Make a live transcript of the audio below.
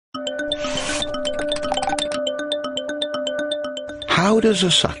How does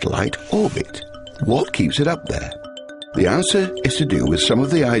a satellite orbit? What keeps it up there? The answer is to do with some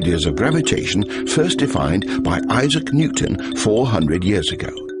of the ideas of gravitation first defined by Isaac Newton 400 years ago.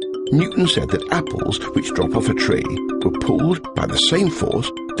 Newton said that apples which drop off a tree were pulled by the same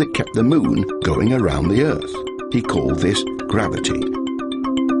force that kept the moon going around the Earth. He called this gravity.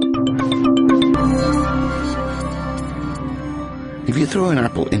 If you throw an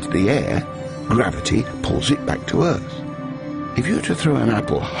apple into the air, gravity pulls it back to Earth. If you were to throw an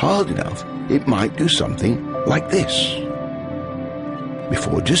apple hard enough, it might do something like this,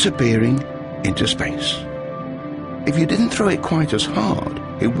 before disappearing into space. If you didn't throw it quite as hard,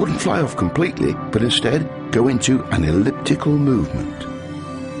 it wouldn't fly off completely, but instead go into an elliptical movement.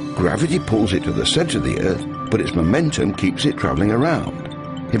 Gravity pulls it to the center of the Earth, but its momentum keeps it traveling around.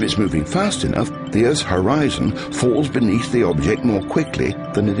 If it's moving fast enough, the Earth's horizon falls beneath the object more quickly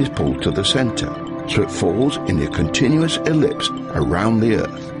than it is pulled to the center, so it falls in a continuous ellipse around the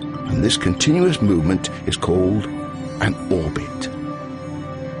Earth. And this continuous movement is called an orbit.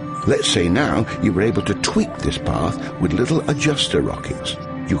 Let's say now you were able to tweak this path with little adjuster rockets.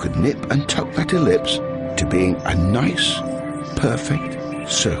 You could nip and tuck that ellipse to being a nice,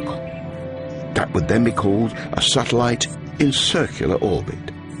 perfect circle. That would then be called a satellite in circular orbit.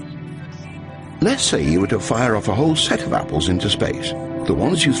 Let's say you were to fire off a whole set of apples into space. The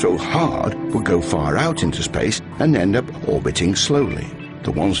ones you throw hard would go far out into space and end up orbiting slowly.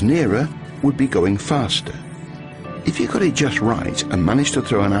 The ones nearer would be going faster. If you got it just right and managed to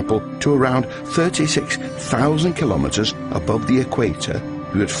throw an apple to around 36,000 kilometers above the equator,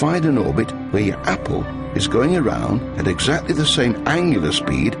 you would find an orbit where your apple is going around at exactly the same angular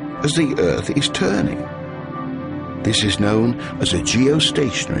speed as the Earth is turning. This is known as a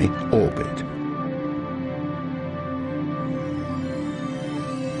geostationary orbit.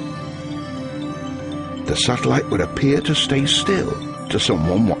 The satellite would appear to stay still to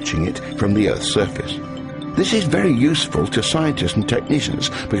someone watching it from the Earth's surface. This is very useful to scientists and technicians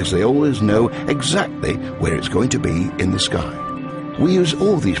because they always know exactly where it's going to be in the sky. We use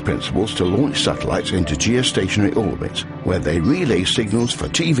all these principles to launch satellites into geostationary orbits, where they relay signals for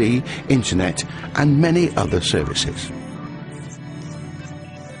TV, internet, and many other services.